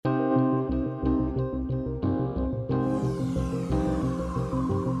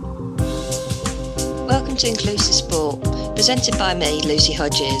Welcome to Inclusive Sport, presented by me, Lucy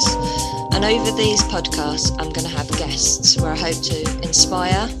Hodges. And over these podcasts, I'm going to have guests where I hope to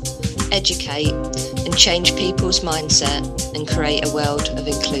inspire, educate, and change people's mindset and create a world of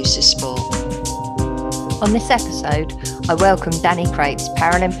inclusive sport. On this episode, I welcome Danny Crates,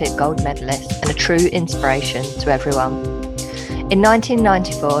 Paralympic gold medalist and a true inspiration to everyone. In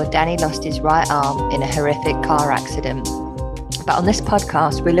 1994, Danny lost his right arm in a horrific car accident. But on this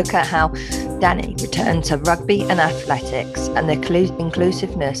podcast, we look at how Danny returned to rugby and athletics, and the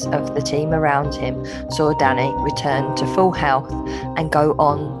inclusiveness of the team around him saw Danny return to full health and go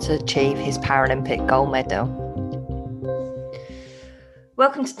on to achieve his Paralympic gold medal.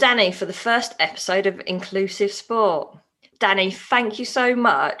 Welcome to Danny for the first episode of Inclusive Sport. Danny, thank you so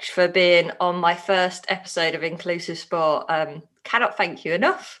much for being on my first episode of Inclusive Sport. Cannot thank you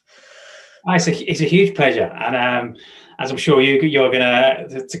enough. It's a huge pleasure, and as I'm sure you're going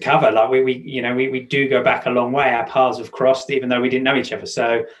to cover, like we do go back a long way. Our paths have crossed, even though we didn't know each other.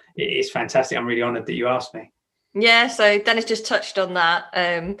 So it's fantastic. I'm really honoured that you asked me. Yeah. So Dennis just touched on that.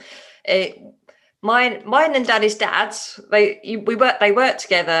 Mine and Danny's dads, they worked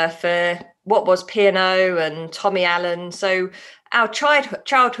together for what was P&O and Tommy Allen. So our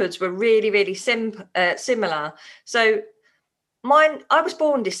childhoods were really, really similar. So I was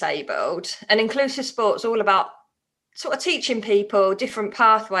born disabled, and inclusive sport's all about sort of teaching people different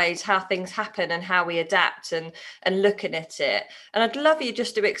pathways, how things happen and how we adapt and looking at it. And I'd love you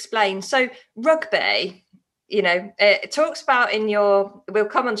just to explain. So rugby, it talks about we'll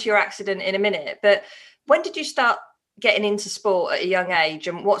come on to your accident in a minute, but when did you start getting into sport at a young age,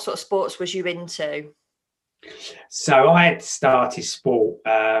 and what sort of sports was you into? So I had started sport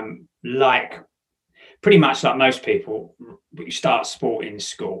pretty much like most people. You start sport in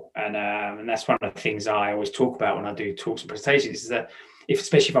school, and that's one of the things I always talk about when I do talks and presentations, is that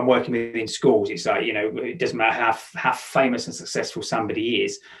especially if I'm working within schools, it's like, it doesn't matter how famous and successful somebody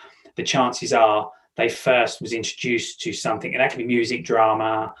is, the chances are they first was introduced to something, and that can be music,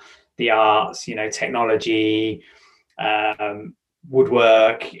 drama, the arts, technology,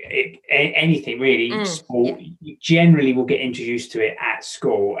 woodwork, anything really. Sport, you generally will get introduced to it at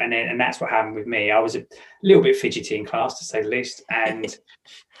school, and that's what happened with me. I was a little bit fidgety in class, to say the least, and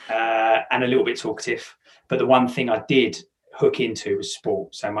a little bit talkative, but the one thing I did hook into was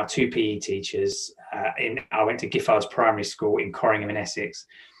sport. So my two PE teachers, I went to Giffards Primary School in Corringham in Essex,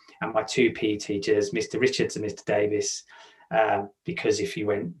 and my two PE teachers, Mr. Richards and Mr. Davis, because if you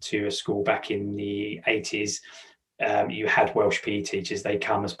went to a school back in the 80s, you had Welsh PE teachers. They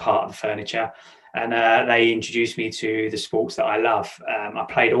come as part of the furniture, and they introduced me to the sports that I love. I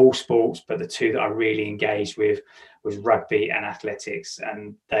played all sports, but the two that I really engaged with was rugby and athletics,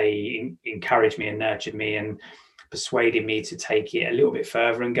 and they encouraged me and nurtured me and persuaded me to take it a little bit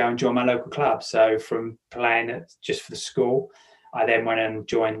further and go and join my local club. So from playing just for the school, I then went and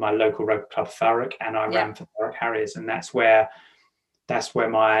joined my local rugby club, Thurrock, and I ran for Thurrock Harriers, and that's where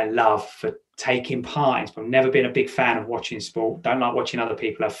my love for taking part. I've never been a big fan of watching sport. Don't like watching other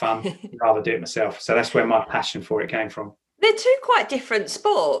people have fun. I'd rather do it myself. So that's where my passion for it came from. They're two quite different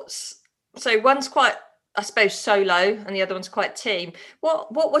sports. So one's quite, I suppose, solo, and the other one's quite team.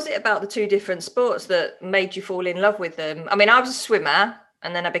 What was it about the two different sports that made you fall in love with them? I mean, I was a swimmer,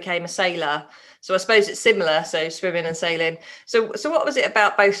 and then I became a sailor. So I suppose it's similar, so swimming and sailing. So what was it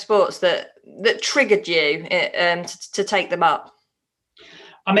about both sports that triggered you to take them up?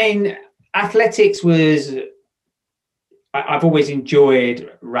 I mean, athletics was, I've always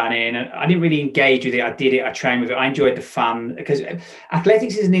enjoyed running. I didn't really engage with it. I did it. I trained with it. I enjoyed the fun, because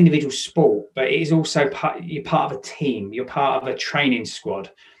athletics is an individual sport, but it is also you're part of a team. You're part of a training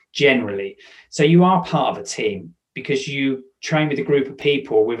squad generally. So you are part of a team because you train with a group of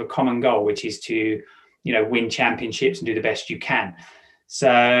people with a common goal, which is to, win championships and do the best you can.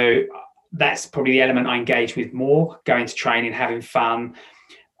 So that's probably the element I engage with more, going to training, having fun.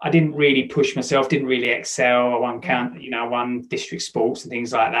 I didn't really push myself, didn't really excel. I won district sports and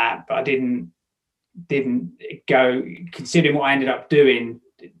things like that, but I didn't go, considering what I ended up doing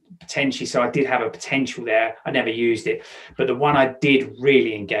potentially. So I did have a potential there. I never used it, but the one I did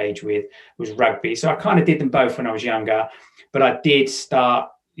really engage with was rugby. So I kind of did them both when I was younger, but I did start,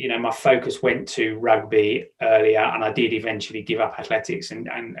 my focus went to rugby earlier, and I did eventually give up athletics. And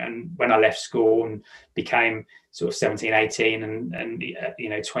when I left school and became sort of 17, 18 and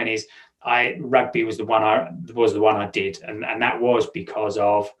 20s, rugby was the one I did. And that was because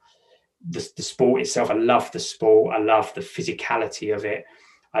of the sport itself. I love the sport. I love the physicality of it.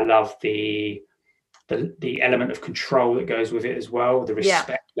 I love the element of control that goes with it as well, the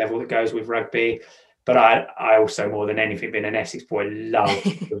respect level that goes with rugby. But I also, more than anything, being an Essex boy, love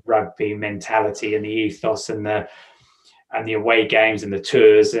the rugby mentality and the ethos and the away games and the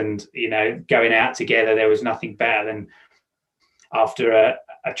tours, and going out together. There was nothing better than after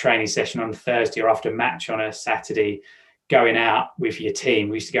a training session on Thursday or after a match on a Saturday, going out with your team.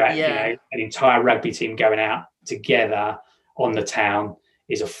 We used to go out, an entire rugby team going out together on the town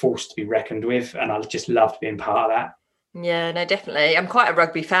is a force to be reckoned with, and I just loved being part of that. Yeah, no, definitely. I'm quite a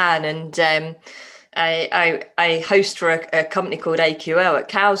rugby fan, and I host for a company called AQL at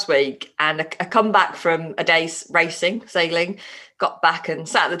Cows Week, and I come back from a day's racing, sailing, got back and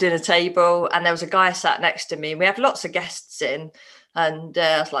sat at the dinner table, and there was a guy sat next to me, and we have lots of guests in, and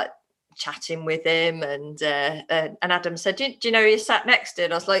I was like chatting with him, and Adam said, do you know who you sat next to?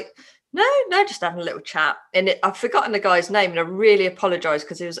 And I was like, no, just having a little chat. And I've forgotten the guy's name, and I really apologise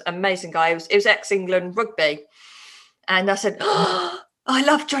because he was an amazing guy. It was ex-England rugby. And I said, oh, I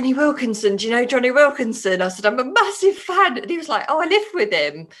love Jonny Wilkinson. Do you know Jonny Wilkinson? I said, I'm a massive fan. And he was like, oh, I live with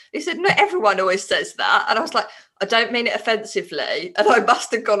him. He said, not everyone always says that. And I was like, I don't mean it offensively. And I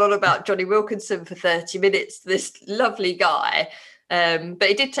must have gone on about Jonny Wilkinson for 30 minutes, this lovely guy. But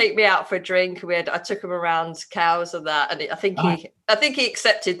he did take me out for a drink. I took him around Cows and that, and I think he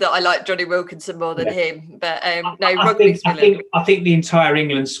accepted that I like Jonny Wilkinson more than him. But no, rugby's brilliant. I think the entire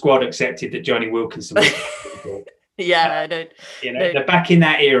England squad accepted that Jonny Wilkinson was yeah, they're back in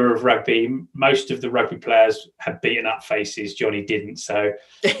that era of rugby. Most of the rugby players had beaten up faces. Jonny didn't, so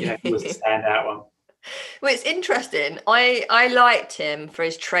he was the standout one. Well, it's interesting. I liked him for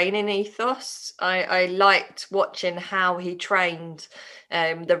his training ethos. I liked watching how he trained,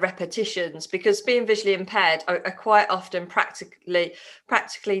 the repetitions, because being visually impaired, I quite often practically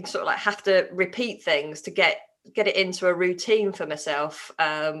sort of like have to repeat things to get it into a routine for myself.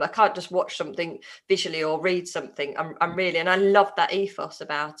 I can't just watch something visually or read something. And I love that ethos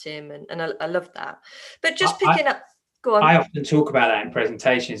about him, and I love that. But just picking up. Go on. I often talk about that in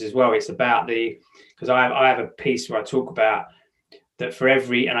presentations as well. It's about because I have a piece where I talk about that for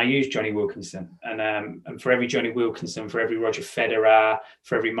every, and I use Jonny Wilkinson, and for every Jonny Wilkinson, for every Roger Federer,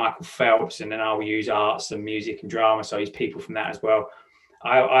 for every Michael Phelps, and then I'll use arts and music and drama, so I use people from that as well.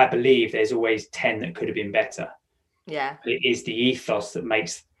 I believe there's always 10 that could have been better. Yeah. It is the ethos that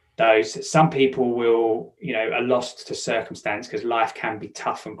makes those. Some people will, are lost to circumstance because life can be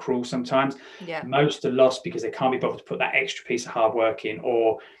tough and cruel sometimes. Yeah. Most are lost because they can't be bothered to put that extra piece of hard work in,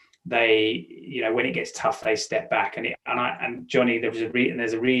 or they, when it gets tough, they step back. And Jonny, there's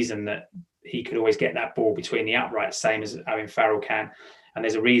a reason that he could always get that ball between the uprights, same as Owen Farrell can. And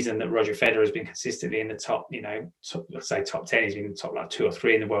there's a reason that Roger Federer has been consistently in the top, let's say top 10. He's been in the top like 2 or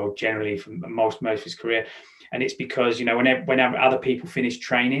 3 in the world generally from most of his career. And it's because, whenever other people finish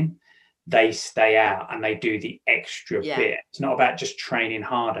training, they stay out and they do the extra bit. It's not about just training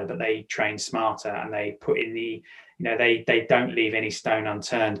harder, but they train smarter, and they put in they don't leave any stone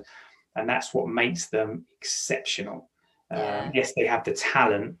unturned. And that's what makes them exceptional. Yes, they have the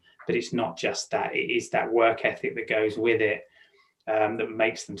talent, but it's not just that. It is that work ethic that goes with it. That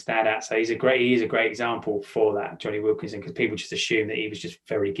makes them stand out. So he is a great example for that, Jonny Wilkinson, because people just assume that he was just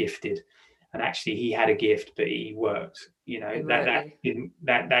very gifted, and actually he had a gift, but he worked.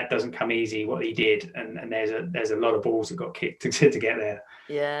 That doesn't come easy what he did, and there's a lot of balls that got kicked to get there.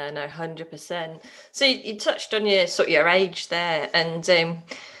 Yeah, no, 100%. So you touched on your age there, and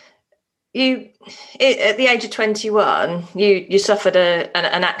you at the age of 21, you suffered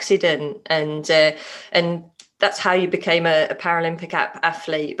an accident, and that's how you became a Paralympic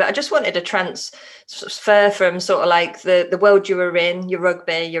athlete. But I just wanted to transfer from sort of like the world you were in, your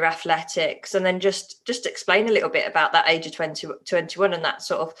rugby, your athletics, and then just explain a little bit about that age of 21 and that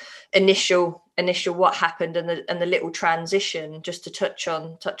sort of initial what happened and the little transition, just to touch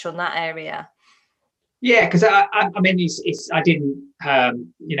on that area. Yeah, because I mean, I didn't,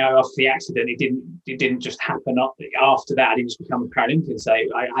 after the accident, it didn't just happen. After that, I didn't just become a Paralympian. So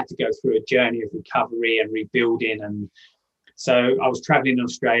I had to go through a journey of recovery and rebuilding. And so I was traveling in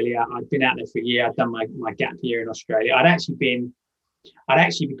Australia. I'd been out there for a year. I'd done my gap year in Australia. I'd actually,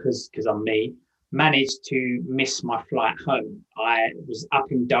 because I'm me, managed to miss my flight home. I was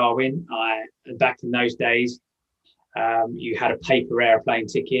up in Darwin. Back in those days, you had a paper airplane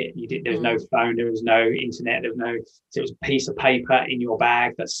ticket. There was no phone, there was no internet, so it was a piece of paper in your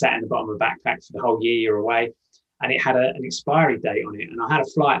bag that sat in the bottom of a backpack for the whole year you're away, and it had an expiry date on it. And I had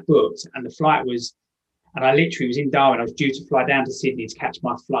a flight booked, and I literally was in Darwin. I was due to fly down to Sydney to catch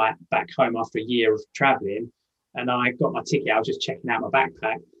my flight back home after a year of traveling, and I got my ticket. I was just checking out my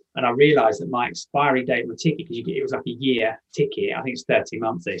backpack, and I realised that my expiry date on the ticket, because it was like a year ticket, I think it's 30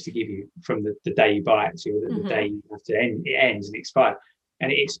 months they used to give you from the day you buy it to the day you have to end, it ends and it expires.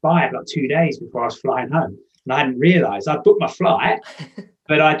 and it expired like 2 days before I was flying home. And I hadn't realised. I booked my flight,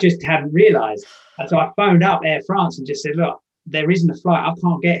 but I just hadn't realised. And so I phoned up Air France and just said, look, there isn't a flight. I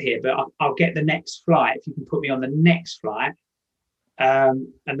can't get here, but I'll get the next flight if you can put me on the next flight. And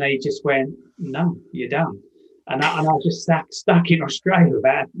they just went, no, you're done. And I was just stuck in Australia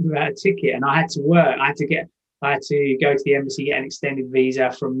without a ticket. And I had to work. I had to go to the embassy, get an extended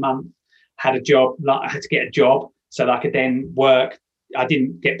visa for a month. Had a job. I had to get a job so that I could then work. I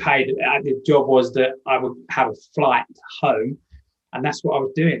didn't get paid. The job was that I would have a flight home, and that's what I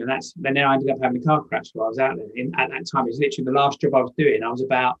was doing. And then I ended up having a car crash while I was out there. At that time, it was literally the last job I was doing. I was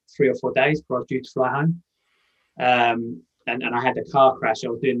about 3 or 4 days before I was due to fly home. And I had a car crash. I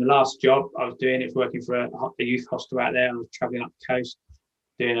was doing the last job I was doing. It was working for a youth hostel out there. I was traveling up the coast,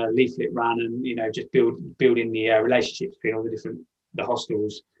 doing a leaflet run, and just building the relationships between all the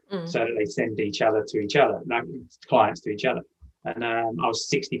hostels, so that they send clients to each other. And I was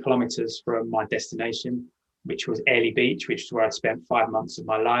 60 kilometers from my destination, which was Airlie Beach, which is where I spent 5 months of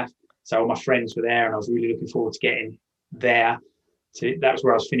my life. So all my friends were there, and I was really looking forward to getting there. That was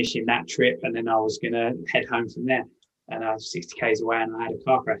where I was finishing that trip, and then I was going to head home from there. And I was 60 k's away, and I had a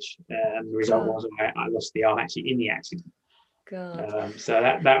car crash. And the result was I lost the arm actually in the accident. So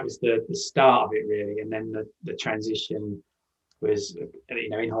that was the start of it, really. And then the transition was,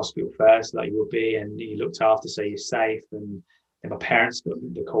 in hospital first, like you will be, and you looked after so you're safe. And then my parents got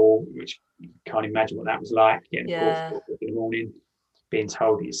the call, which you can't imagine what that was like, getting a call at 4 o'clock in the morning, being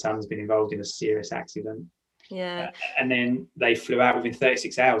told that your son's been involved in a serious accident. And then they flew out within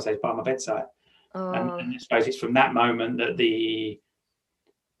 36 hours. They was by my bedside. And I suppose it's from that moment that the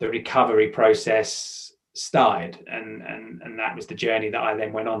recovery process started, and that was the journey that I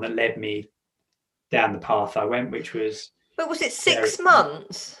then went on that led me down the path I went, which was. But was it 6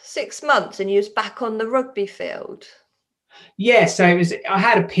 months? 6 months, and you was back on the rugby field? Yeah, so it was. I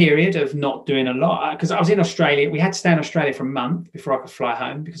had a period of not doing a lot because I was in Australia. We had to stay in Australia for a month before I could fly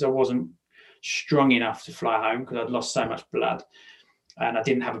home because I wasn't strong enough to fly home because I'd lost so much blood. And I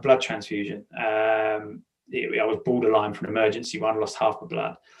didn't have a blood transfusion. I was borderline for an emergency one. I lost half my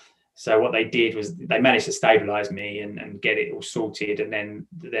blood. So what they did was they managed to stabilise me and get it all sorted. And then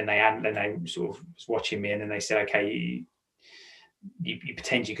they sort of was watching me, and then they said, okay, you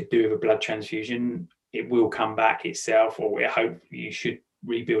potentially could do with a blood transfusion. It will come back itself, or we hope you should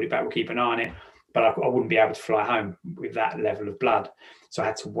rebuild it back. We'll keep an eye on it. But I wouldn't be able to fly home with that level of blood. So I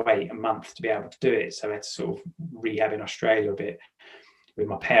had to wait a month to be able to do it. So I had to sort of rehab in Australia a bit with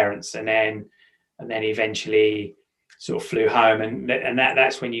my parents, and then eventually sort of flew home, and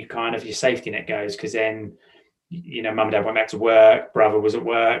that's when you kind of your safety net goes, because then mum and dad went back to work, brother was at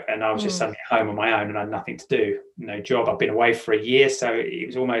work, and I was just suddenly home on my own and I had nothing to do, no job. I've been away for a year, so it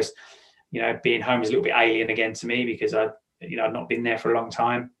was almost being home was a little bit alien again to me because I'd not been there for a long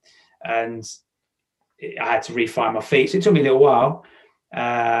time, and I had to re-find my feet. So it took me a little while.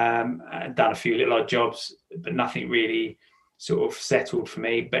 I'd done a few little odd jobs, but nothing really sort of settled for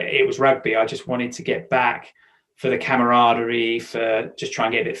me. But it was rugby. I just wanted to get back for the camaraderie, for just try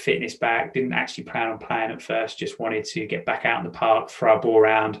and get a bit of fitness back. Didn't actually plan on playing at first, just wanted to get back out in the park, throw a ball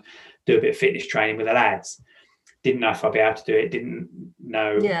around, do a bit of fitness training with the lads. Didn't know if I'd be able to do it, didn't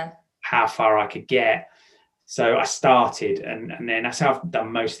know how far I could get. So I started, and then that's how I've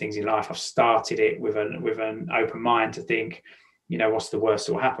done most things in life. I've started it with an open mind to think, what's the worst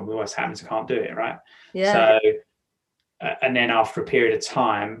that will happen? The worst happens, I can't do it, right? So, and then after a period of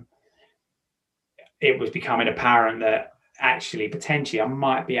time, it was becoming apparent that actually, potentially, I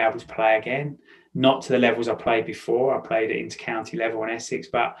might be able to play again. Not to the levels I played before. I played at inter-county level in Essex,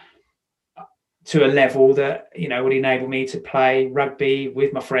 but to a level that, would enable me to play rugby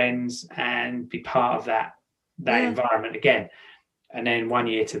with my friends and be part of that environment again. And then 1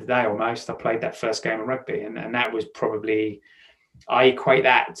 year to the day almost, I played that first game of rugby, and that was probably, I equate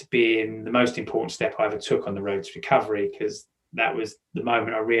that to being the most important step I ever took on the road to recovery, because that was the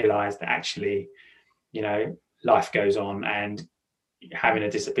moment I realised that actually, life goes on, and having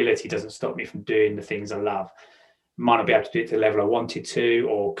a disability doesn't stop me from doing the things I love. Might not be able to do it to the level I wanted to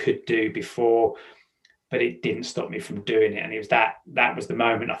or could do before, but it didn't stop me from doing it. And it was that was the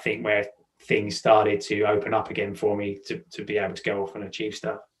moment, I think, where things started to open up again for me to be able to go off and achieve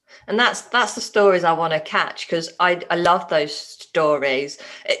stuff. And that's the stories I want to catch, because I love those stories.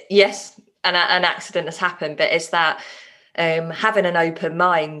 Yes, an accident has happened, but it's that having an open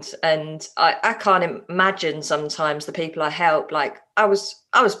mind. And I can't imagine sometimes the people I help, like I was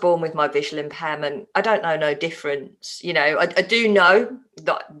born with my visual impairment. I don't know no difference. I do know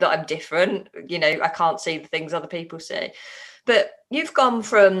that I'm different. I can't see the things other people see. But you've gone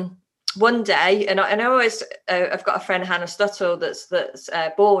from one day, and I always, I've got a friend, Hannah Stuttle, that's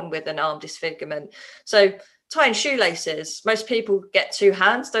born with an arm disfigurement. So tying shoelaces, most people get two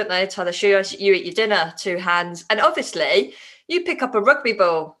hands, don't they? Tie the shoelace, you eat your dinner, two hands. And obviously you pick up a rugby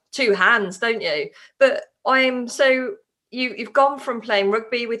ball, two hands, don't you? But you've gone from playing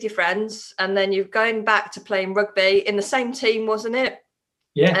rugby with your friends, and then you've going back to playing rugby in the same team, wasn't it?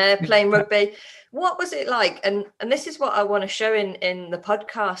 Yeah. Playing rugby. What was it like? And this is what I want to show in the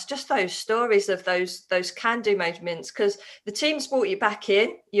podcast, just those stories of those can-do moments, because the team's brought you back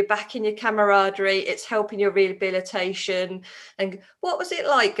in, you're back in your camaraderie, it's helping your rehabilitation. And what was it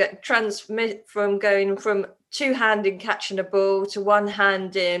like transmit from going from two-handing catching a ball to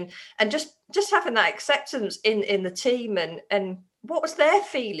one-handing, and just having that acceptance in the team, and what was their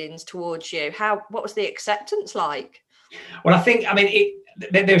feelings towards you? What was the acceptance like? Well, I think,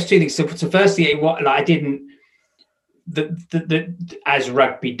 there's two things. So firstly, I didn't, as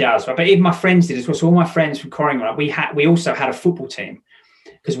rugby does, right? But even my friends did as well. So all my friends from Corringham, we also had a football team,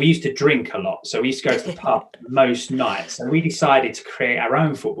 because we used to drink a lot. So we used to go to the pub most nights. And we decided to create our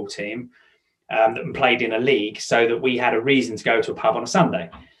own football team that played in a league, so that we had a reason to go to a pub on a Sunday.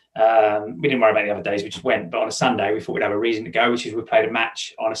 We didn't worry about the other days, we just went. But on a Sunday, we thought we'd have a reason to go, which is we played a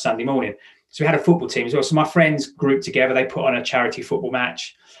match on a Sunday morning. So we had a football team as well. So my friends grouped together, they put on a charity football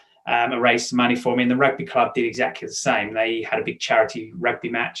match and raised some money for me. And the rugby club did exactly the same. They had a big charity rugby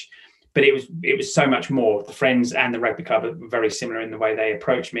match, but it was so much more. The friends and the rugby club are very similar in the way they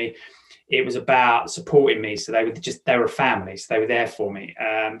approached me. It was about supporting me. So they were a family. So they were there for me.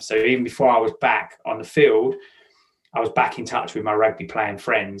 So even before I was back on the field, I was back in touch with my rugby playing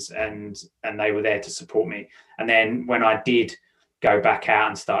friends, and they were there to support me. And then when I did go back out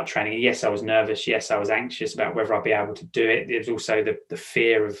and start training, yes, I was nervous. Yes, I was anxious about whether I'd be able to do it. There was also the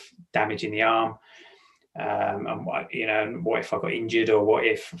fear of damaging the arm. And what if I got injured, or what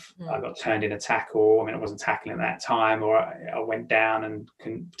if I got turned in a tackle? I wasn't tackling at that time, or I went down and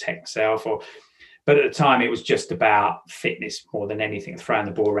couldn't protect myself. But at the time, it was just about fitness more than anything, throwing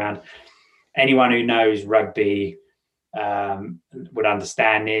the ball around. Anyone who knows rugby would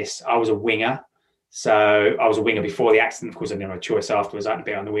understand this. I was a winger. So I was a winger before the accident. Of course, I didn't have a choice afterwards. I had to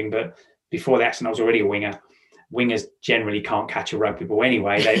be on the wing, but before the accident, I was already a winger. Wingers generally can't catch a rugby ball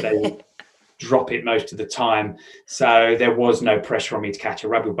anyway. They drop it most of the time. So there was no pressure on me to catch a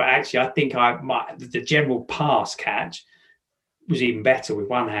rugby. But actually, I think the general pass catch was even better with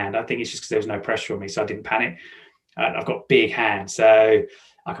one hand. I think it's just because there was no pressure on me, so I didn't panic. I've got big hands, so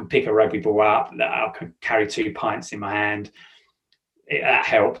I can pick a rugby ball up. I can carry 2 pints in my hand. That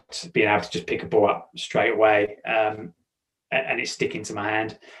helped, being able to just pick a ball up straight away, and it's sticking to my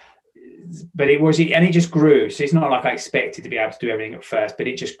hand. But it just grew. So it's not like I expected to be able to do everything at first, but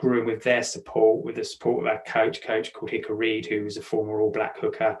it just grew with their support, with the support of our coach called Hicker Reid, who was a former All Black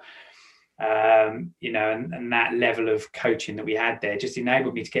hooker. And that level of coaching that we had there just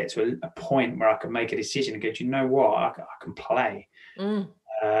enabled me to get to a point where I could make a decision and go, do you know what, I can play.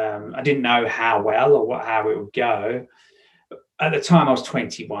 I didn't know how well or how it would go. At the time, I was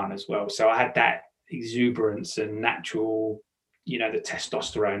 21 as well. So I had that exuberance and natural, the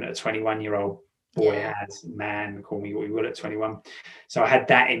testosterone that a 21-year-old boy has, man, call me what you will at 21. So I had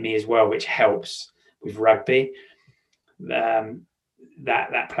that in me as well, which helps with rugby.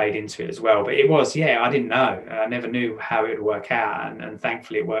 That played into it as well. But it was, I didn't know. I never knew how it would work out. And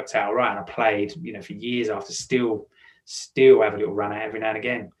thankfully it worked out all right. And I played, for years after, still have a little run out every now and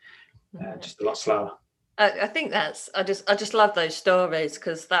again, just a lot slower. I think I just love those stories,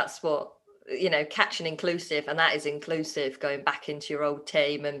 because that's what, catching inclusive, and that is inclusive, going back into your old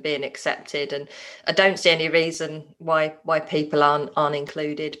team and being accepted. And I don't see any reason why people aren't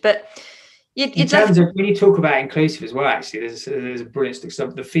included. But in terms of when you talk about inclusive as well, actually, there's a brilliant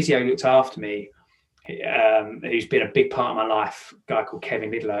stuff. The physio looked after me, who's been a big part of my life, a guy called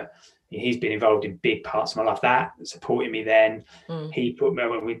Kevin Midler. He's been involved in big parts of my life. That supported me then. He put me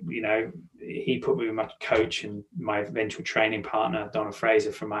with my coach and my eventual training partner, Donna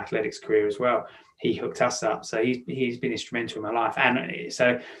Fraser, from my athletics career as well. He hooked us up. So he's been instrumental in my life.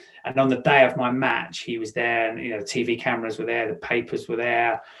 And on the day of my match, he was there, and the TV cameras were there, the papers were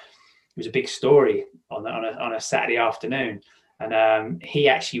there. It was a big story on a Saturday afternoon. And he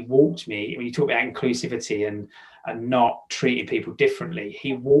actually walked me, when you talk about inclusivity and not treating people differently,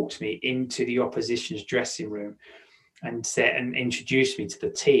 he walked me into the opposition's dressing room and introduced me to the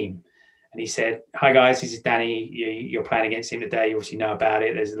team. And he said, "Hi guys, this is Danny. You're playing against him today. You obviously know about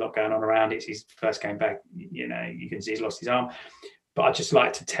it. There's a lot going on around it. It's his first game back. You can see he's lost his arm. But I'd just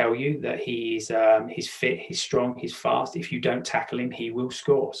like to tell you that he's fit, he's strong, he's fast. If you don't tackle him, he will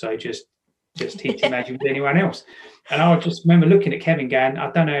score. So just just teaching as you would anyone else. And I just remember looking at Kevin going, I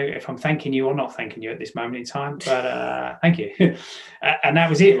don't know if I'm thanking you or not thanking you at this moment in time, but thank you. And that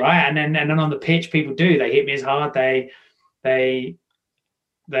was it, right? And then on the pitch, people they hit me as hard. They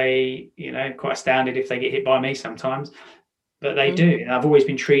quite astounded if they get hit by me sometimes, but they do. And I've always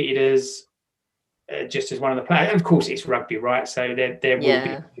been treated as just as one of the players. And of course, it's rugby, right? So there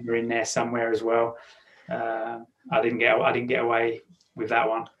will be in there somewhere as well. I didn't get away with that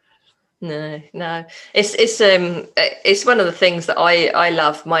one. No, it's one of the things that I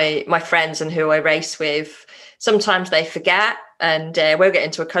love. My friends and who I race with, sometimes they forget, and we'll get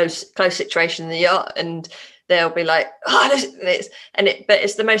into a close situation in the yacht, and they'll be like, but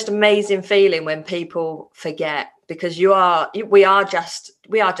it's the most amazing feeling when people forget, because we are just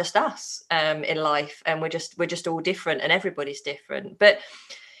us in life, and we're just all different, and everybody's different. But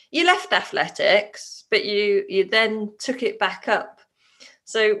you left athletics, but you then took it back up.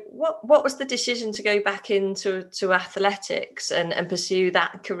 So what was the decision to go back into athletics and pursue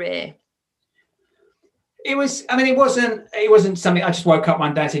that career? It wasn't something I just woke up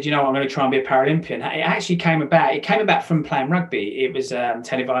one day and said, I'm going to try and be a Paralympian. It actually came about from playing rugby. It was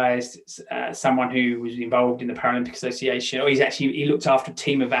televised. Someone who was involved in the Paralympic Association, or he looked after a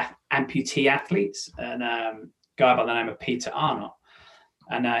team of amputee athletes, and a guy by the name of Peter Arnott.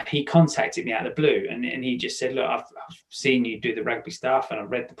 And he contacted me out of the blue, and he just said, look, I've seen you do the rugby stuff, and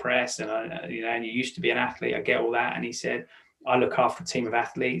I've read the press, and and you used to be an athlete. I get all that. And he said, I look after a team of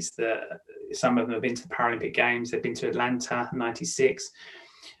athletes that some of them have been to the Paralympic Games. They've been to Atlanta, 96.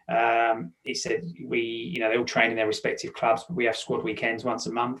 He said, they all train in their respective clubs, but we have squad weekends once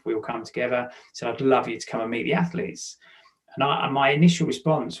a month. We all come together. He said, I'd love you to come and meet the athletes. And my initial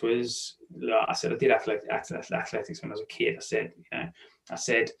response was, I said, I did athletics when I was a kid. I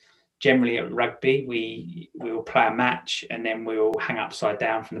said, generally at rugby, we will play a match and then we'll hang upside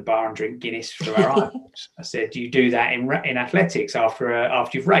down from the bar and drink Guinness through our eyeballs. I said, do you do that in athletics after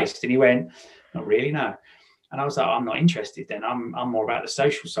you've raced? And he went, not really, no. And I was like, I'm not interested then. I'm more about the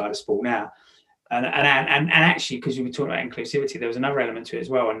social side of sport now. And actually, because we were talking about inclusivity, there was another element to it as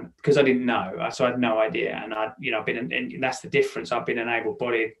well. And because I didn't know, so I had no idea. And I've been, and that's the difference. I've been an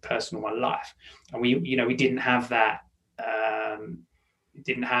able-bodied person all my life, and we didn't have that.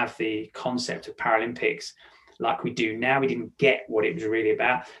 Didn't have the concept of Paralympics like we do now. We didn't get what it was really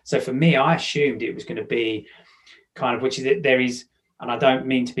about. So for me, I assumed it was going to be kind of, which is that there is, and I don't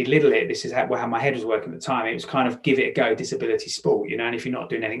mean to belittle it, this is how my head was working at the time. It was kind of give it a go, disability sport, and if you're not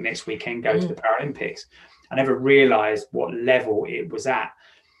doing anything next weekend, go to the Paralympics. I never realised what level it was at.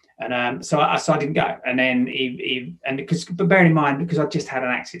 And so I didn't go. And then but bearing in mind, because I just had an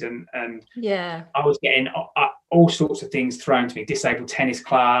accident, and I was getting all sorts of things thrown to me, disabled tennis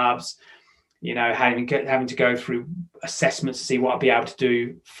clubs, having to go through assessments to see what I'd be able to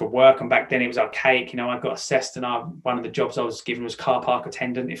do for work. And back then it was archaic. I got assessed, and one of the jobs I was given was car park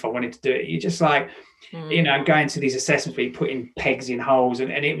attendant if I wanted to do it. You're just like, going to these assessments where you're putting pegs in holes,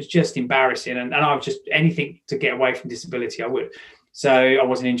 and it was just embarrassing. And I was just, anything to get away from disability, I would. So I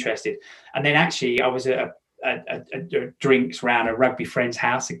wasn't interested. And then actually I was at a drinks round a rugby friend's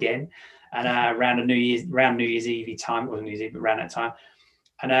house again, and around New Year's Eve time. It wasn't New Year's Eve, but around that time.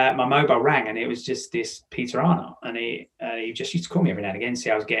 And my mobile rang, and it was just this Peter Arnott, and he just used to call me every now and again, see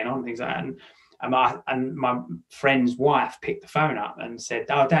how I was getting on, and things like that. And my friend's wife picked the phone up and said,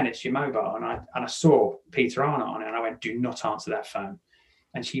 "Oh, Dan, it's your mobile." And I saw Peter Arnott on it, and I went, "Do not answer that phone."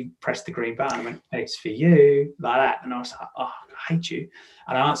 And she pressed the green button and went, "It's for you," like that. And I was like, "Oh, I hate you."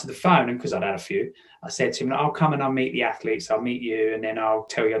 And I answered the phone, and because I'd had a few, I said to him, "I'll come and I'll meet the athletes. I'll meet you, and then I'll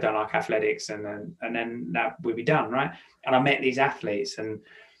tell you I don't like athletics, and then that will be done, right?" And I met these athletes, and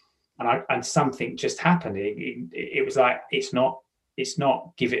something just happened. It was like, it's not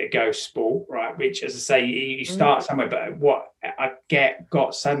give it a go sport, right? Which, as I say, you start somewhere, but what I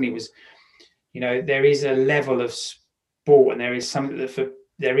got suddenly was, there is a level of sport, and there is something that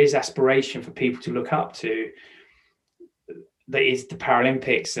there is aspiration for people to look up to, that is the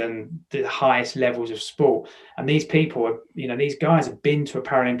Paralympics and the highest levels of sport. And these people these guys have been to a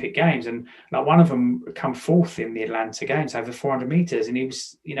Paralympic Games, and like one of them come fourth in the Atlanta Games over 400 meters, and he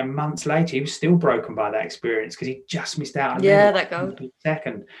was months later he was still broken by that experience because he just missed out on that goal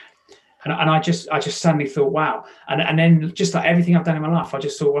second. And I just suddenly thought, wow. And then just like everything I've done in my life, I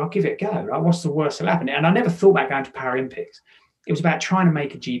just thought, well, I'll give it a go, right? What's the worst that'll happen? And I never thought about going to Paralympics. It was about trying to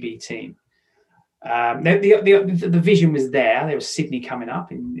make a GB team. The vision was there. There was Sydney coming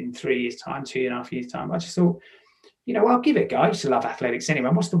up in 3 years' time, 2.5 years' time. I just thought, I'll give it a go. I used to love athletics anyway.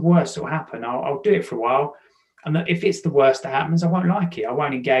 What's the worst that will happen? I'll do it for a while. And if it's the worst that happens, I won't like it. I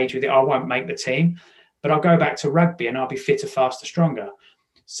won't engage with it. I won't make the team. But I'll go back to rugby, and I'll be fitter, faster, stronger.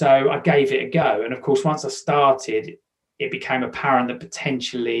 So I gave it a go. And of course, once I started, it became apparent that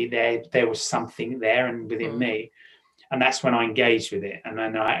potentially there was something there and within me. And that's when I engaged with it. And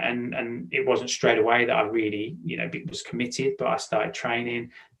then and it wasn't straight away that I really, was committed, but I started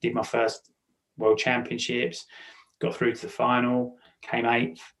training, did my first World Championships, got through to the final, came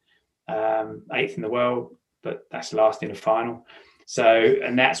eighth in the world, but that's last in the final. So,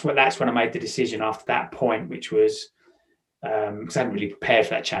 and that's when I made the decision after that point, which was, because I hadn't really prepared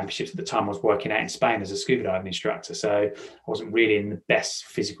for that championships at the time. I was working out in Spain as a scuba diving instructor, so I wasn't really in the best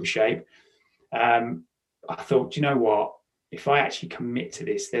physical shape. I thought, you know what? If I actually commit to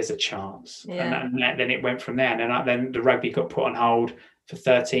this, there's a chance. Yeah. And then it went from there. And then the rugby got put on hold for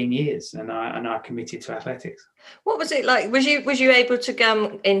 13 years, and I committed to athletics. What was it like? Was you able to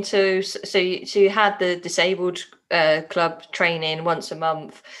go into, so you had the disabled club training once a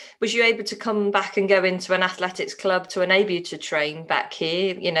month? Was you able to come back and go into an athletics club to enable you to train back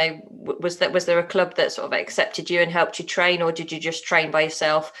here? Was there a club that sort of accepted you and helped you train, or did you just train by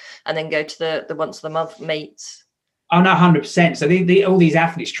yourself and then go to the once a month meets? Oh no, 100%. So all these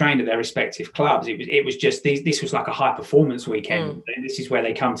athletes trained at their respective clubs. It was just this was like a high performance weekend. This is where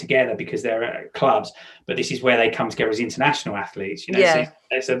they come together because they're at clubs, but this is where they come together as international athletes.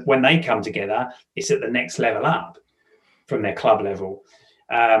 So when they come together, it's at the next level up from their club level,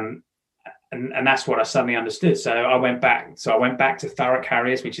 and that's what I suddenly understood. So I went back to Thurrock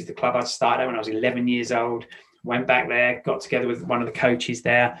Harriers, which is the club I started at when I was 11 years old. Went back there, got together with one of the coaches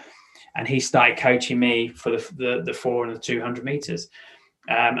there. And he started coaching me for the 400 and the 200 meters.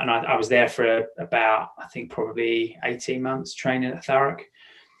 And I was there for about, I think, probably 18 months training at Thurrock.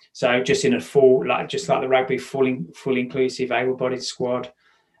 So just in a full, just like the rugby, full inclusive, able-bodied squad.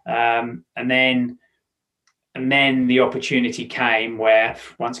 And then the opportunity came where,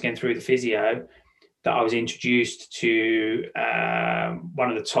 once again, through the physio, that I was introduced to one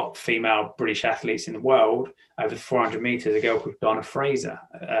of the top female British athletes in the world over the 400 meters, a girl called Donna Fraser,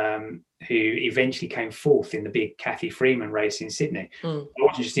 who eventually came fourth in the big Cathy Freeman race in Sydney. I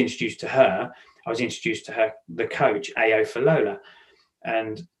wasn't just introduced to her, I was introduced to the coach, Ao Falola.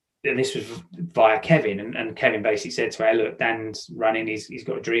 And this was via Kevin. And Kevin basically said to her, look, Dan's running, he's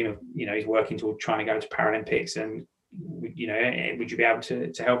got a dream of, he's working toward trying to go to Paralympics, and, would you be able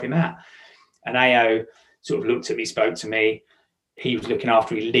to help him out? And Ao sort of looked at me, spoke to me. He was looking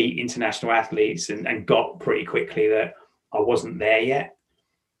after elite international athletes and got pretty quickly that I wasn't there yet.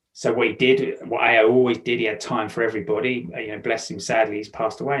 So what Ao always did, he had time for everybody. Bless him, sadly, he's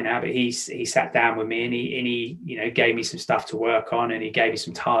passed away now, but he sat down with me and he gave me some stuff to work on, and he gave me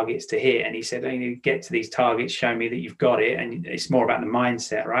some targets to hit. And he said, get to these targets, show me that you've got it. And it's more about the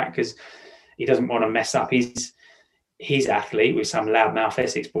mindset, right? Because he doesn't want to mess up his athlete with some loudmouth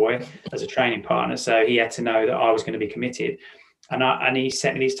Essex boy as a training partner. So he had to know that I was going to be committed. And he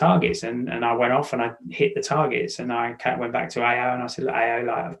set me these targets, and I went off and I hit the targets, and I went back to Ao and I said, Ao,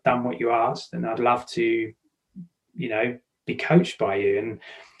 I've done what you asked, and I'd love to, be coached by you.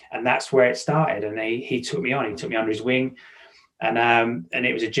 And that's where it started. And he took me on, he took me under his wing, and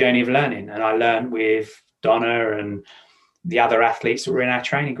it was a journey of learning. And I learned with Donna and the other athletes that were in our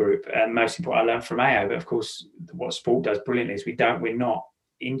training group. And most importantly, I learned from Ao. But of course, what sport does brilliantly is we're not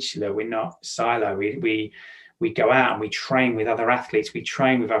insular, we're not silo. We go out and we train with other athletes. We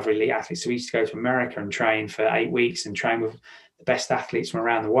train with other elite athletes. So we used to go to America and train for 8 weeks and train with the best athletes from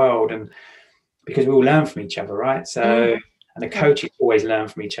around the world. And because we all learn from each other, right? So, and the coaches always learn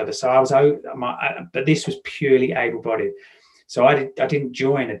from each other. So but this was purely able-bodied. So I didn't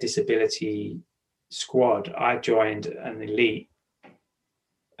join a disability squad. I joined an elite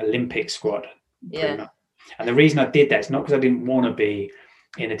Olympic squad. Yeah. And the reason I did that is not because I didn't want to be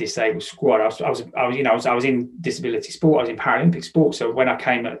in a disabled squad. I was in disability sport. I was in Paralympic sport. So when I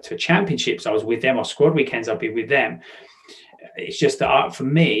came to championships, I was with them. Or squad weekends, I'd be with them. It's just that for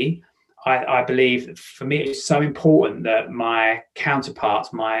me, I believe for me it's so important that my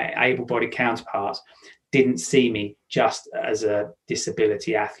counterparts, my able-bodied counterparts, didn't see me just as a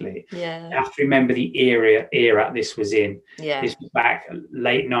disability athlete. Yeah. You have to remember the era this was in. Yeah. This was back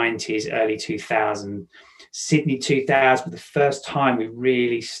late 90s, early 2000s. Sydney 2000 was the first time we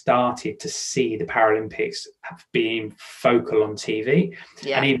really started to see the Paralympics being focal on TV.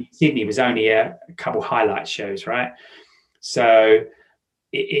 Yeah. And even Sydney was only a couple highlight shows, right? So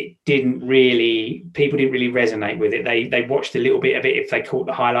people didn't really resonate with it. They watched a little bit of it if they caught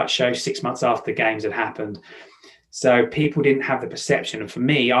the highlight show 6 months after the games had happened. So people didn't have the perception. And for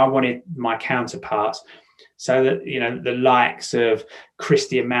me, I wanted my counterparts, so that, the likes of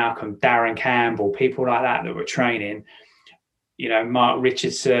Christian Malcolm, Darren Campbell, people like that were training, Mark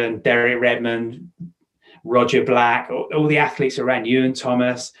Richardson, Derek Redmond, Roger Black, all the athletes around, Ewan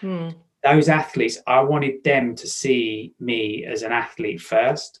Thomas, those athletes, I wanted them to see me as an athlete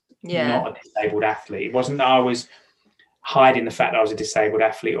first, not a disabled athlete. It wasn't that I was hiding the fact that I was a disabled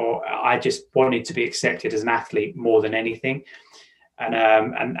athlete, or I just wanted to be accepted as an athlete more than anything.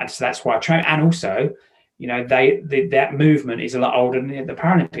 And so that's why I train. And also, you know, that movement is a lot older than the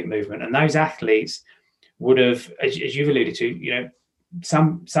Paralympic movement. And those athletes would have, as you've alluded to, you know,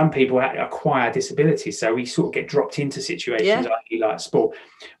 some people acquire disabilities, so we sort of get dropped into situations like sport.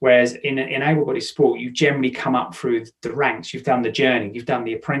 Whereas in able-bodied sport, you generally come up through the ranks. You've done the journey, you've done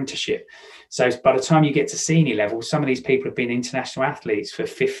the apprenticeship. So by the time you get to senior level, some of these people have been international athletes for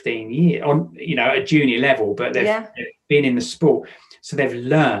 15 years, on, you know, at junior level, but they've been in the sport, so they've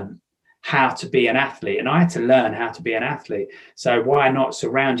learned how to be an athlete. And I had to learn how to be an athlete. So why not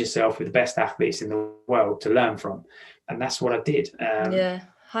surround yourself with the best athletes in the world to learn from? And that's what I did.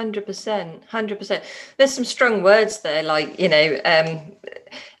 100%. There's some strong words there. Like, you know,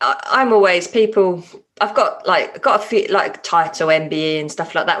 I'm always people. I've got a few like title MBE and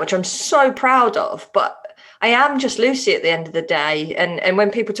stuff like that, which I'm so proud of. But I am just Lucy at the end of the day. And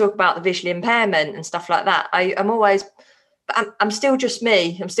when people talk about the visual impairment and stuff like that, I'm always. I'm still just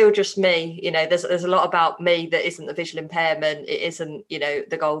me. You know, there's a lot about me that isn't the visual impairment. It isn't, you know,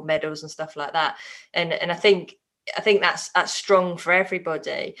 the gold medals and stuff like that. And I think that's strong for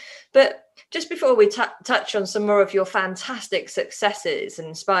everybody. But just before we touch on some more of your fantastic successes and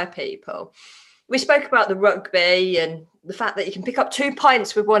inspire people, we spoke about the rugby and the fact that you can pick up 2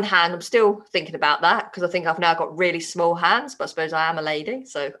 pints with one hand. I'm still thinking about that because I think I've now got really small hands, but I suppose I am a lady,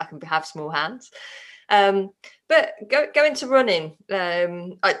 so I can have small hands. But go into running.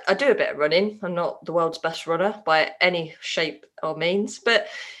 I do a bit of running. I'm not the world's best runner by any shape or means, but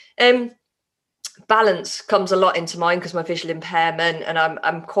balance comes a lot into mind because my visual impairment, and I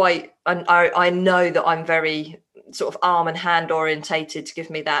know that I'm very sort of arm and hand orientated to give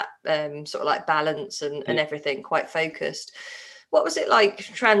me that sort of like balance and everything, quite focused. What was it like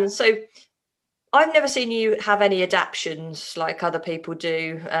so I've never seen you have any adaptions like other people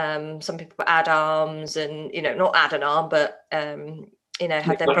do. Some people add arms and, you know, not add an arm, but, you know,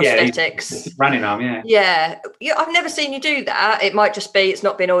 have their prosthetics. Running arm, Yeah, I've never seen you do that. It might just be it's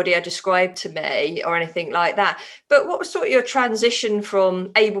not been audio described to me or anything like that. But what was sort of your transition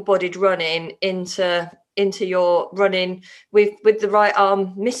from able-bodied running into your running with the right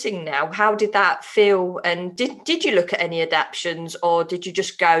arm missing now? How did that feel? And did you look at any adaptions, or did you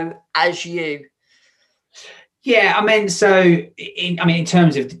just go as you? Yeah, I mean, in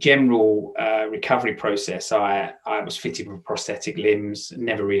terms of the general recovery process, I was fitted with prosthetic limbs,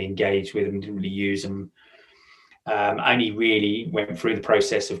 never really engaged with them, didn't really use them. Only really went through the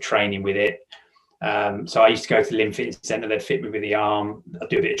process of training with it. So I used to go to the limb fitness centre, they'd fit me with the arm, I'd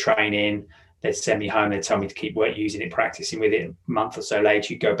do a bit of training, they'd send me home, they'd tell me to keep using it, practicing with it. A month or so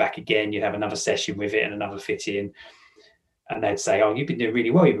later, you'd go back again, you'd have another session with it and another fitting. And they'd say, "Oh, you've been doing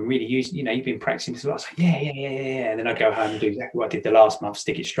really well. You've been really using, you know, you've been practicing this a lot." I was like, yeah. And then I'd go home and do exactly what I did the last month,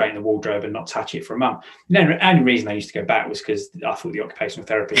 stick it straight in the wardrobe and not touch it for a month. And the only reason I used to go back was because I thought the occupational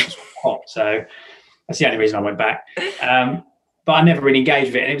therapist was hot. So that's the only reason I went back. But I never really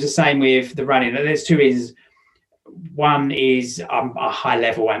engaged with it. And it was the same with the running. And there's 2 reasons. One is I'm a high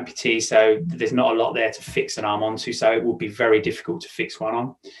level amputee, so there's not a lot there to fix an arm onto. So it would be very difficult to fix one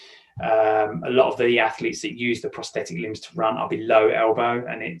on. A lot of the athletes that use the prosthetic limbs to run are below elbow,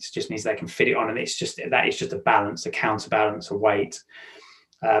 and it just means they can fit it on, and that is just a balance, a counterbalance, a weight,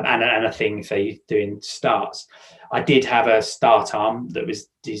 and a thing if they're doing starts. I did have a start arm that was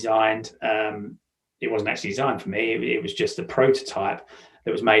designed. It wasn't actually designed for me. It was just a prototype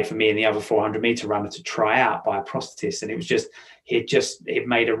that was made for me and the other 400 meter runner to try out by a prosthetist, and it was just it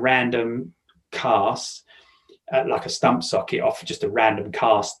made a random cast. Like a stump socket off just a random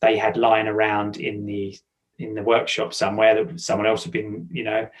cast they had lying around in the workshop somewhere that someone else had been, you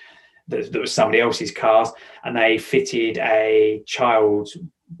know, that was somebody else's cast, and they fitted a child's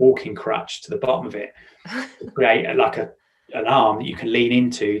walking crutch to the bottom of it to create like an arm that you can lean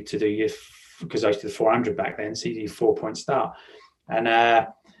into to do your, because I used to do the 400 back then, so you do your 4-point start, and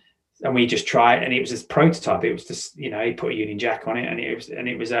we just tried, and it was this prototype. It was just, you know, he put a Union Jack on it, and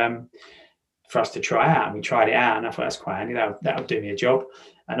it was for us to try out, and we tried it out, and I thought that's quite handy, that'll do me a job.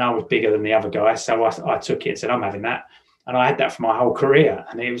 And I was bigger than the other guy, so I took it and said, I'm having that. And I had that for my whole career.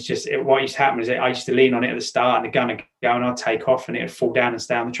 And it was just, what used to happen is I used to lean on it at the start, and the gun would go, and I'd take off, and it would fall down and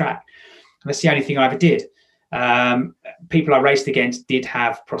stay on the track. And that's the only thing I ever did. People I raced against did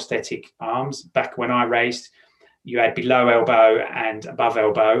have prosthetic arms. Back when I raced, you had below elbow and above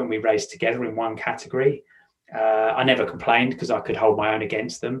elbow, and we raced together in one category. I never complained because I could hold my own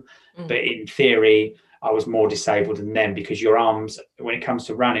against them. But in theory, I was more disabled than them, because your arms, when it comes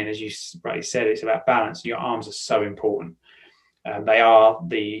to running, as you rightly said, it's about balance. Your arms are so important. They are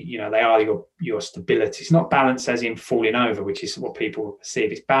your stability. It's not balance as in falling over, which is what people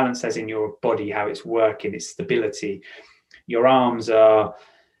perceive. It's balance as in your body, how it's working. It's stability. Your arms are,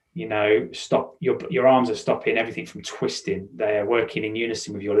 your arms are stopping everything from twisting. They're working in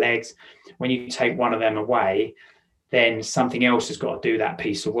unison with your legs. When you take one of them away, then something else has got to do that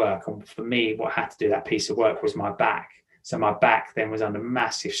piece of work. And for me, what had to do that piece of work was my back. So my back then was under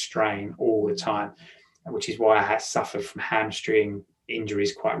massive strain all the time, which is why I had suffered from hamstring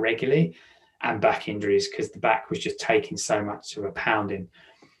injuries quite regularly and back injuries, because the back was just taking so much of a pounding.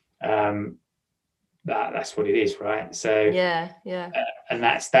 That's what it is, right? So and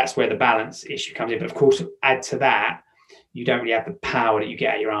that's where the balance issue comes in. But of course, add to that, you don't really have the power that you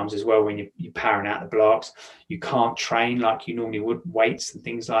get at your arms as well when you're powering out the blocks. You can't train like you normally would, weights and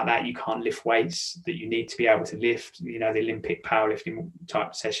things like that. You can't lift weights that you need to be able to lift, the Olympic powerlifting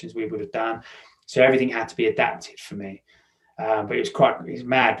type sessions we would have done. So everything had to be adapted for me. But it was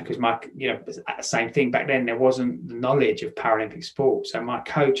mad, because same thing back then, there wasn't the knowledge of Paralympic sport. So my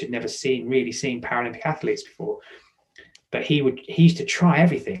coach had never really seen Paralympic athletes before, but he used to try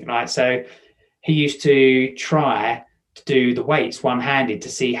everything. Right. So he used to try to do the weights one-handed to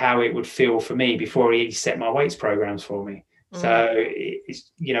see how it would feel for me before he set my weights programs for me. So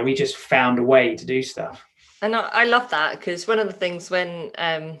we just found a way to do stuff. And I love that, because one of the things when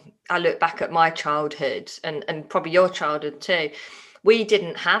I look back at my childhood and probably your childhood too, we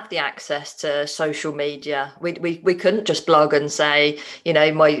didn't have the access to social media. We couldn't just blog and say,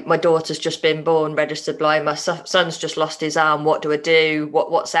 my daughter's just been born registered blind, my son's just lost his arm, what do I do?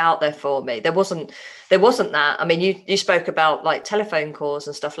 What's out there for me? There wasn't that. I mean, you spoke about like telephone calls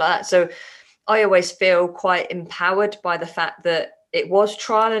and stuff like that. So I always feel quite empowered by the fact that it was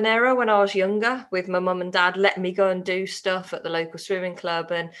trial and error when I was younger, with my mum and dad letting me go and do stuff at the local swimming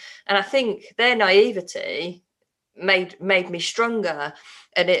club. And I think their naivety made me stronger.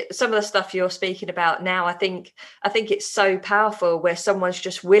 And some of the stuff you're speaking about now, I think it's so powerful, where someone's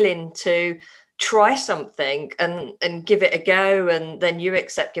just willing to try something and give it a go, and then you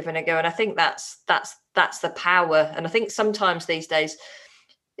accept giving it a go. And I think that's the power. And I think sometimes these days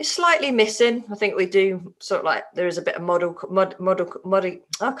it's slightly missing. I think we do sort of like, there is a bit of model,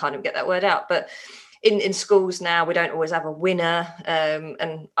 I can't even get that word out, but in schools now, we don't always have a winner.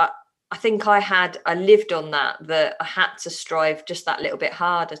 And I think I lived on that I had to strive just that little bit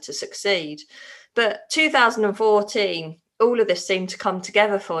harder to succeed. But 2014, all of this seemed to come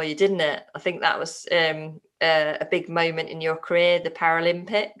together for you, didn't it? I think that was a big moment in your career, the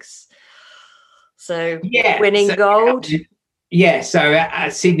Paralympics. So winning gold. Yeah, so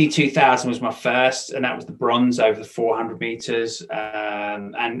Sydney 2000 was my first, and that was the bronze over the 400 meters,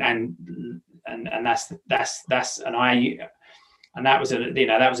 and that was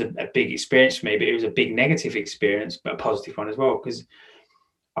a big experience for me, but it was a big negative experience, but a positive one as well, because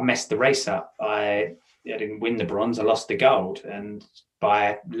I messed the race up. I didn't win the bronze, I lost the gold, and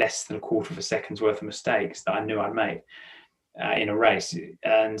by less than a quarter of a second's worth of mistakes that I knew I'd made in a race,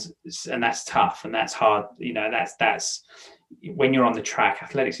 and that's tough and that's hard. That's when you're on the track.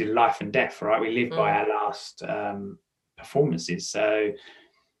 Athletics is life and death, right? We live by our last performances, so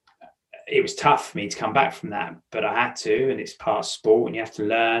it was tough for me to come back from that, but I had to, and it's part of sport, and you have to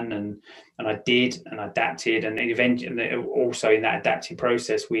learn, and I did, and I adapted, and eventually, also in that adapting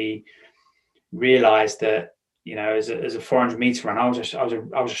process, we realized that, as a 400 meter run, I was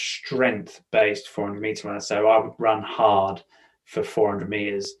a strength based 400 meter runner, so I would run hard for 400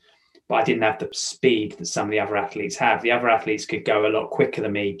 meters, but I didn't have the speed that some of the other athletes have. The other athletes could go a lot quicker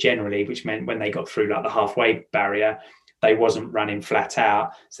than me generally, which meant when they got through like the halfway barrier, they wasn't running flat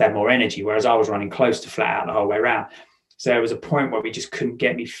out, so they had more energy, whereas I was running close to flat out the whole way around. So there was a point where we just couldn't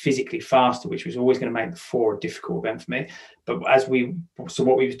get me physically faster, which was always going to make the 4 a difficult event for me. But what we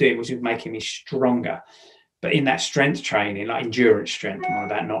was doing was making me stronger. But in that strength training, like endurance strength, I'm on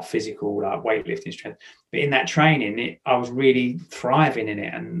about, not physical, like weightlifting strength, but in that training, I was really thriving in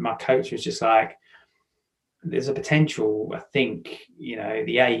it. And my coach was just like, there's a potential, I think,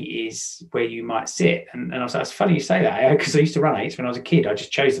 the 8 is where you might sit. And I was like, it's funny you say that, because I used to run 8s when I was a kid. I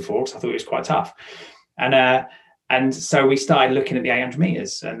just chose the 4 because I thought it was quite tough. And so we started looking at the 800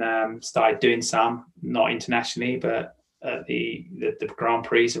 meters and started doing some, not internationally, but at the Grand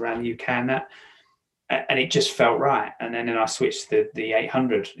Prix around the UK and that. And it just felt right. And then I switched to the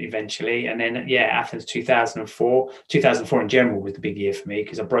 800 eventually. And then, Athens 2004. 2004 in general was the big year for me,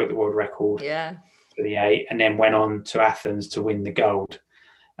 because I broke the world record for the 8 and then went on to Athens to win the gold.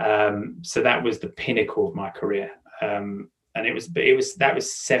 So that was the pinnacle of my career. and it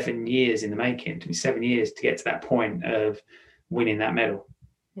was 7 years in the making. It took me 7 years to get to that point of winning that medal.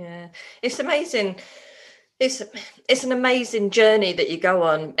 Yeah, it's amazing. It's an amazing journey that you go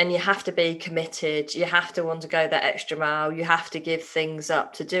on, and you have to be committed. You have to want to go that extra mile. You have to give things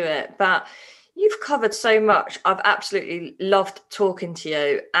up to do it. But you've covered so much. I've absolutely loved talking to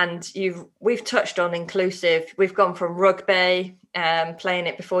you, and we've touched on inclusive. We've gone from rugby, playing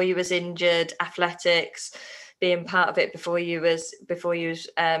it before you was injured, athletics, being part of it before you was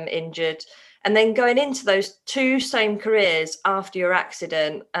injured, and then going into those two same careers after your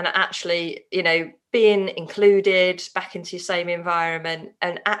accident, and actually, being included back into your same environment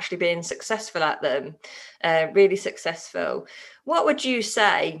and actually being successful at them, really successful. What would you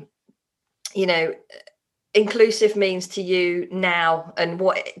say, inclusive means to you now, and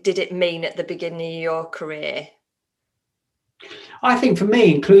what did it mean at the beginning of your career? I think for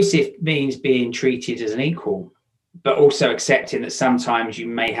me, inclusive means being treated as an equal, but also accepting that sometimes you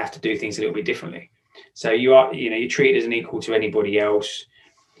may have to do things a little bit differently. So you're treated as an equal to anybody else.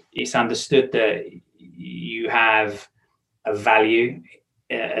 It's understood that you have a value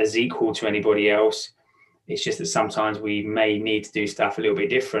as equal to anybody else. It's just that sometimes we may need to do stuff a little bit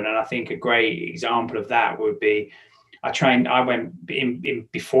different. And I think a great example of that would be, I went in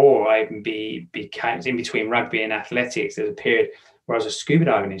before I became in between rugby and athletics. There's a period where I was a scuba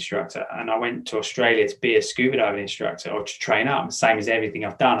diving instructor, and I went to Australia to be a scuba diving instructor, or to train up. Same as everything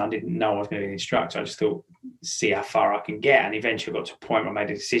I've done. I didn't know I was going to be an instructor. I just thought, see how far I can get. And eventually got to a point where I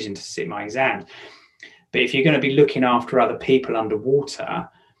made a decision to sit my exams. But if you're going to be looking after other people underwater,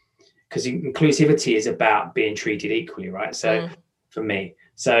 because inclusivity is about being treated equally, right? So for me,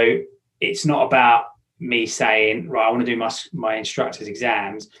 so it's not about me saying, right, I want to do my instructor's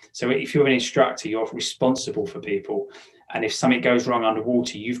exams. So if you're an instructor, you're responsible for people. And if something goes wrong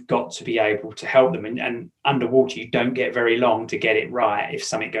underwater, you've got to be able to help them. And underwater, you don't get very long to get it right if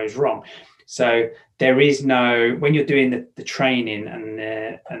something goes wrong. So there is no, when you're doing the training and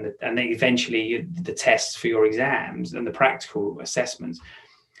then eventually the tests for your exams and the practical assessments,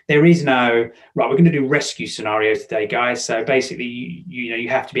 there is no, right, we're going to do rescue scenarios today, guys. So basically, you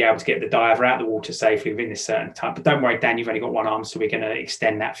have to be able to get the diver out of the water safely within this certain time. But don't worry, Dan, you've only got one arm, so we're going to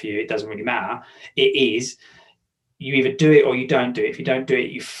extend that for you. It doesn't really matter. It is, you either do it or you don't do it. If you don't do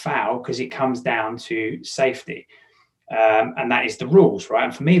it, you foul, because it comes down to safety. And that is the rules, right?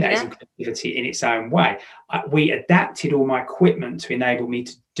 And for me, that is inclusivity in its own way. We adapted all my equipment to enable me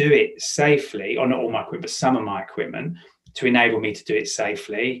to do it safely, or not all my equipment, but some of my equipment to enable me to do it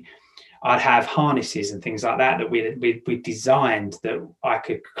safely. I'd have harnesses and things like that we designed that I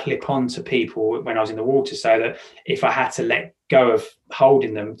could clip onto people when I was in the water, so that if I had to let go of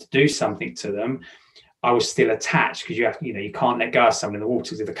holding them to do something to them, I was still attached, because you can't let go of someone in the water,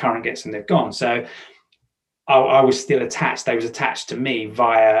 because if the current gets them, they're gone. So I was still attached. They was attached to me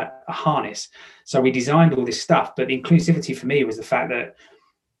via a harness. So we designed all this stuff. But the inclusivity for me was the fact that,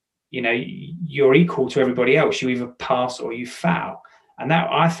 you're equal to everybody else. You either pass or you fail. And that,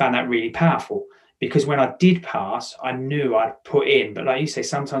 I found that really powerful, because when I did pass, I knew I'd put in. But like you say,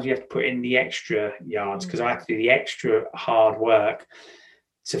 sometimes you have to put in the extra yards, because I have to do the extra hard work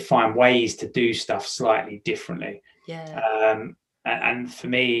to find ways to do stuff slightly differently. And for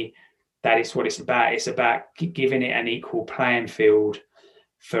me, that is what it's about. It's about giving it an equal playing field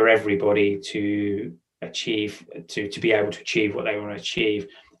for everybody to achieve, to be able to achieve what they want to achieve,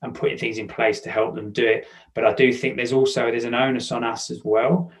 and putting things in place to help them do it. But I do think there's an onus on us as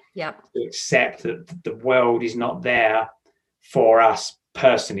well to accept that the world is not there for us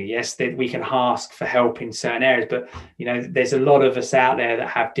personally. Yes, that we can ask for help in certain areas, but there's a lot of us out there that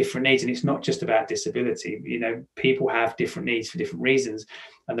have different needs, and it's not just about disability. People have different needs for different reasons,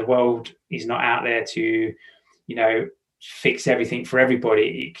 and the world is not out there to fix everything for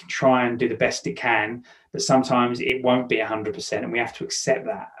everybody. It can try and do the best it can, but sometimes it won't be 100%, and we have to accept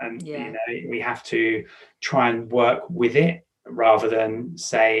that. And we have to try and work with it, rather than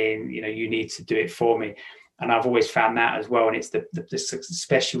saying you need to do it for me. And I've always found that as well. And it's the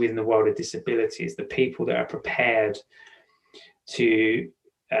especially within the world of disability, it's the people that are prepared to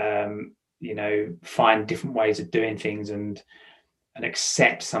find different ways of doing things, and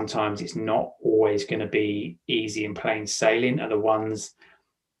accept sometimes it's not always going to be easy and plain sailing, are the ones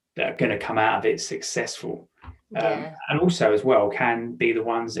that are going to come out of it successful. And also as well can be the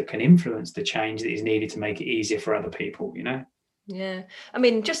ones that can influence the change that is needed to make it easier for other people. Yeah, I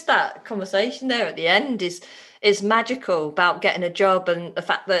mean, just that conversation there at the end is magical, about getting a job, and the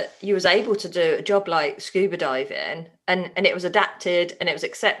fact that you was able to do a job like scuba diving, and it was adapted and it was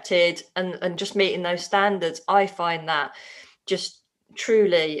accepted, and just meeting those standards. I find that just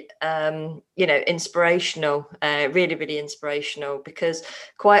truly inspirational, really, really inspirational, because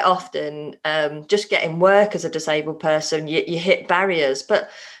quite often just getting work as a disabled person, you hit barriers. But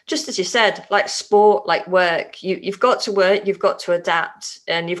just as you said, like sport, like work, you've got to work, you've got to adapt,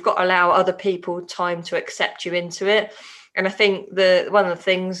 and you've got to allow other people time to accept you into it. And I think one of the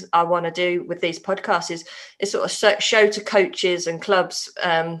things I want to do with these podcasts is sort of show to coaches and clubs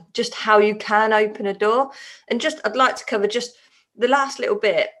just how you can open a door. And just I'd like to cover just the last little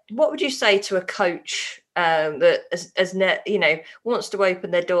bit. What would you say to a coach that wants to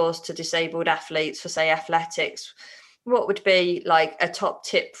open their doors to disabled athletes for, say, athletics? What would be like a top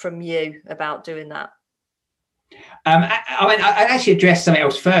tip from you about doing that? I actually addressed something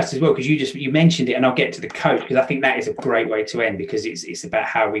else first as well, because you mentioned it, and I'll get to the coach, because I think that is a great way to end, because it's about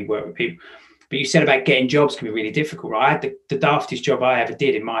how we work with people. But you said about getting jobs can be really difficult, right? I had the daftest job I ever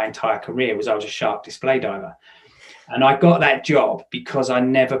did in my entire career was I was a shark display diver. And I got that job because I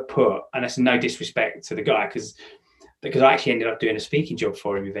never put, and that's no disrespect to the guy, because I actually ended up doing a speaking job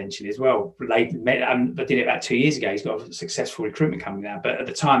for him eventually as well. I did it about 2 years ago. He's got a successful recruitment company now. But at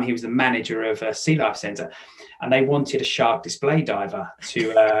the time, he was the manager of a Sea Life Centre, and they wanted a shark display diver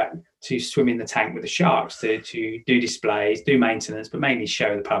to swim in the tank with the sharks, to do displays, do maintenance, but mainly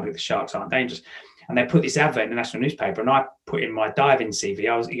show the public the sharks aren't dangerous. And they put this advert in the national newspaper, and I put in my diving CV.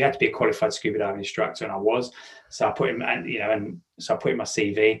 You had to be a qualified scuba diving instructor, and I was. So I put in, so I put in my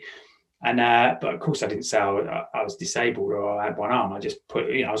CV. And but of course I didn't say I was disabled or I had one arm. I just put,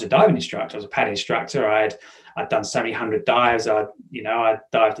 I was a diving instructor. I was a pad instructor. I'd done so many hundred dives. I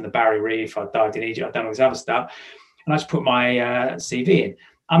dived in the Barrier Reef. I dived in Egypt. I'd done all this other stuff, and I just put my CV in.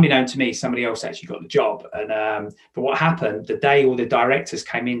 Unbeknown to me, somebody else actually got the job. And but what happened the day all the directors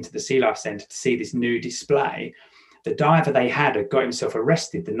came into the Sea Life Centre to see this new display, the diver they had got himself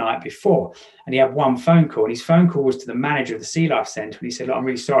arrested the night before, and he had one phone call, and his phone call was to the manager of the Sea Life Centre, and he said, "Look, I'm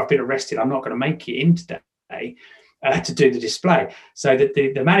really sorry, I've been arrested. I'm not going to make it in today to do the display." So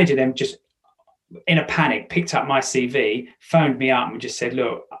the manager then just, in a panic, picked up my CV, phoned me up, and just said,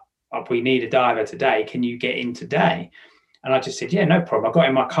 "Look, we need a diver today. Can you get in today?" And I just said, "Yeah, no problem." I got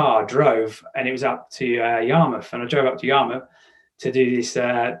in my car, drove, and it was up to Yarmouth, and I drove up to Yarmouth to do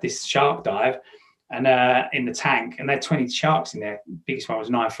this shark dive. And in the tank, and there had 20 sharks in there. The biggest one was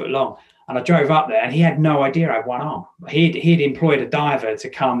 9 foot long. And I drove up there, and he had no idea I had one arm. He'd employed a diver to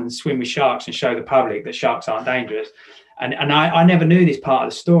come and swim with sharks and show the public that sharks aren't dangerous. And I never knew this part of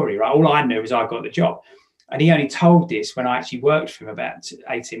the story, right? All I knew was I got the job. And he only told this when I actually worked for him about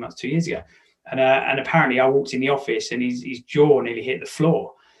 18 months, 2 years ago. And apparently I walked in the office, and his jaw nearly hit the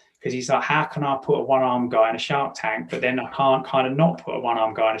floor, because he's like, how can I put a one-armed guy in a shark tank, but then I can't kind of not put a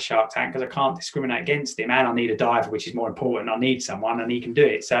one-armed guy in a shark tank because I can't discriminate against him, and I need a diver, which is more important. I need someone, and he can do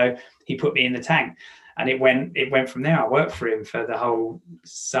it. So he put me in the tank, and it went from there. I worked for him for the whole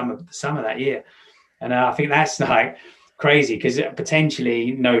summer that year. And I think that's like crazy, because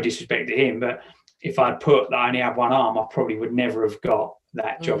potentially, no disrespect to him, but if I'd put that I only had one arm, I probably would never have got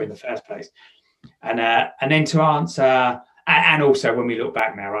that job in the first place. And then to answer, and also when we look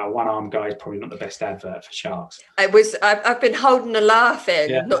back now, our one-armed guy is probably not the best advert for sharks. I've been holding a laugh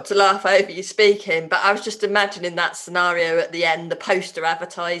in, not to laugh over you speaking, but I was just imagining that scenario at the end, the poster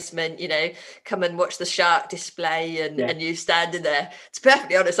advertisement, come and watch the shark display, and you standing there. To be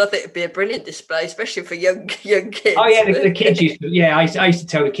perfectly honest, I think it'd be a brilliant display, especially for young kids. Oh yeah, the kids used to, I used to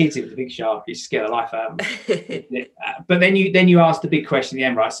tell the kids it was a big shark, it used to scare the life out of them. But then you asked the big question at the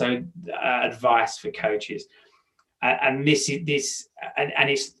end, right? So advice for coaches. And this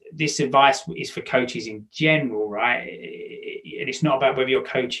advice is for coaches in general, right? And it's not about whether you're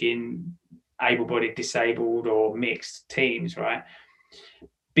coaching able-bodied, disabled, or mixed teams, right?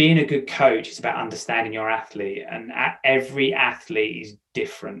 Being a good coach is about understanding your athlete, and every athlete is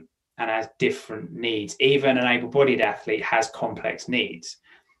different and has different needs. Even an able-bodied athlete has complex needs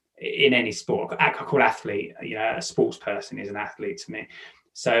in any sport. I call athlete, a sports person is an athlete to me.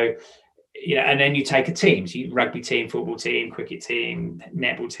 So, and then you take a team, so rugby team, football team, cricket team,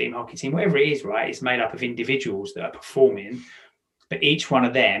 netball team, hockey team, whatever it is, right? It's made up of individuals that are performing, but each one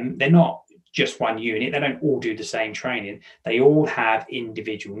of them, they're not just one unit. They don't all do the same training. They all have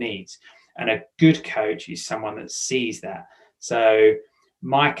individual needs. And a good coach is someone that sees that. So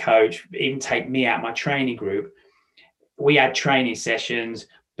my coach, even take me out of my training group, we had training sessions,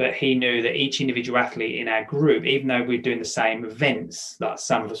 but he knew that each individual athlete in our group, even though we're doing the same events, like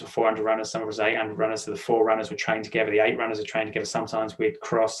some of us were 400 runners, some of us 800 runners, so the 4 runners were trained together, the 8 runners are trained together. Sometimes we'd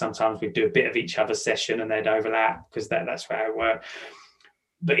cross, sometimes we'd do a bit of each other's session and they'd overlap, because that's how it worked.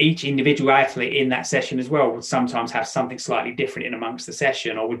 But each individual athlete in that session as well would sometimes have something slightly different in amongst the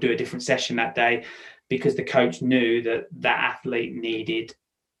session, or would do a different session that day. because the coach knew that that athlete needed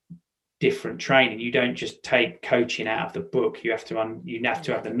different training. You don't just take coaching out of the book. You have to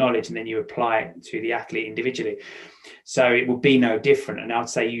have the knowledge, and then you apply it to the athlete individually. So it will be no different. And I would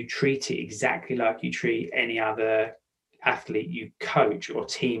say you treat it exactly like you treat any other athlete you coach or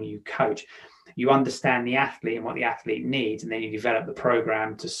team you coach. You understand the athlete and what the athlete needs, and then you develop the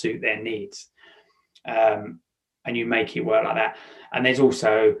program to suit their needs, and you make it work like that. And there's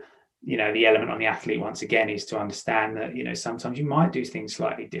also, you know, the element on the athlete, once again, is to understand that, you know, sometimes you might do things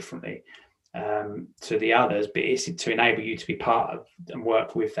slightly differently to the others, but it's to enable you to be part of and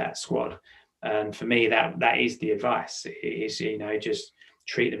work with that squad. And for me, that is the advice. It is, you know, just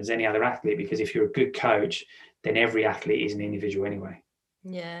treat them as any other athlete, because if you're a good coach, then every athlete is an individual anyway.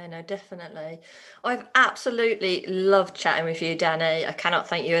 Yeah, no, definitely. I've absolutely loved chatting with you, Danny. I cannot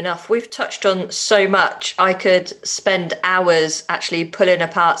thank you enough. We've touched on so much. I could spend hours actually pulling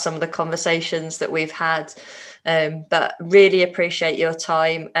apart some of the conversations that we've had, but really appreciate your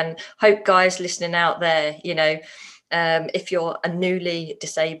time, and hope guys listening out there, you know, if you're a newly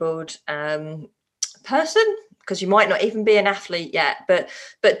disabled person, because you might not even be an athlete yet, but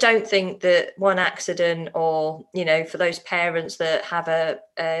don't think that one accident, or, you know, for those parents that have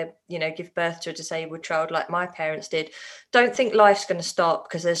you know, give birth to a disabled child like my parents did, don't think life's going to stop,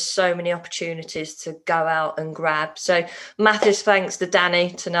 because there's so many opportunities to go out and grab. So massive thanks to Danny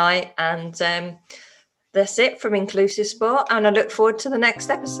tonight, and that's it from Inclusive Sport, and I look forward to the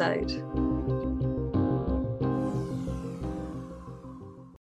next episode.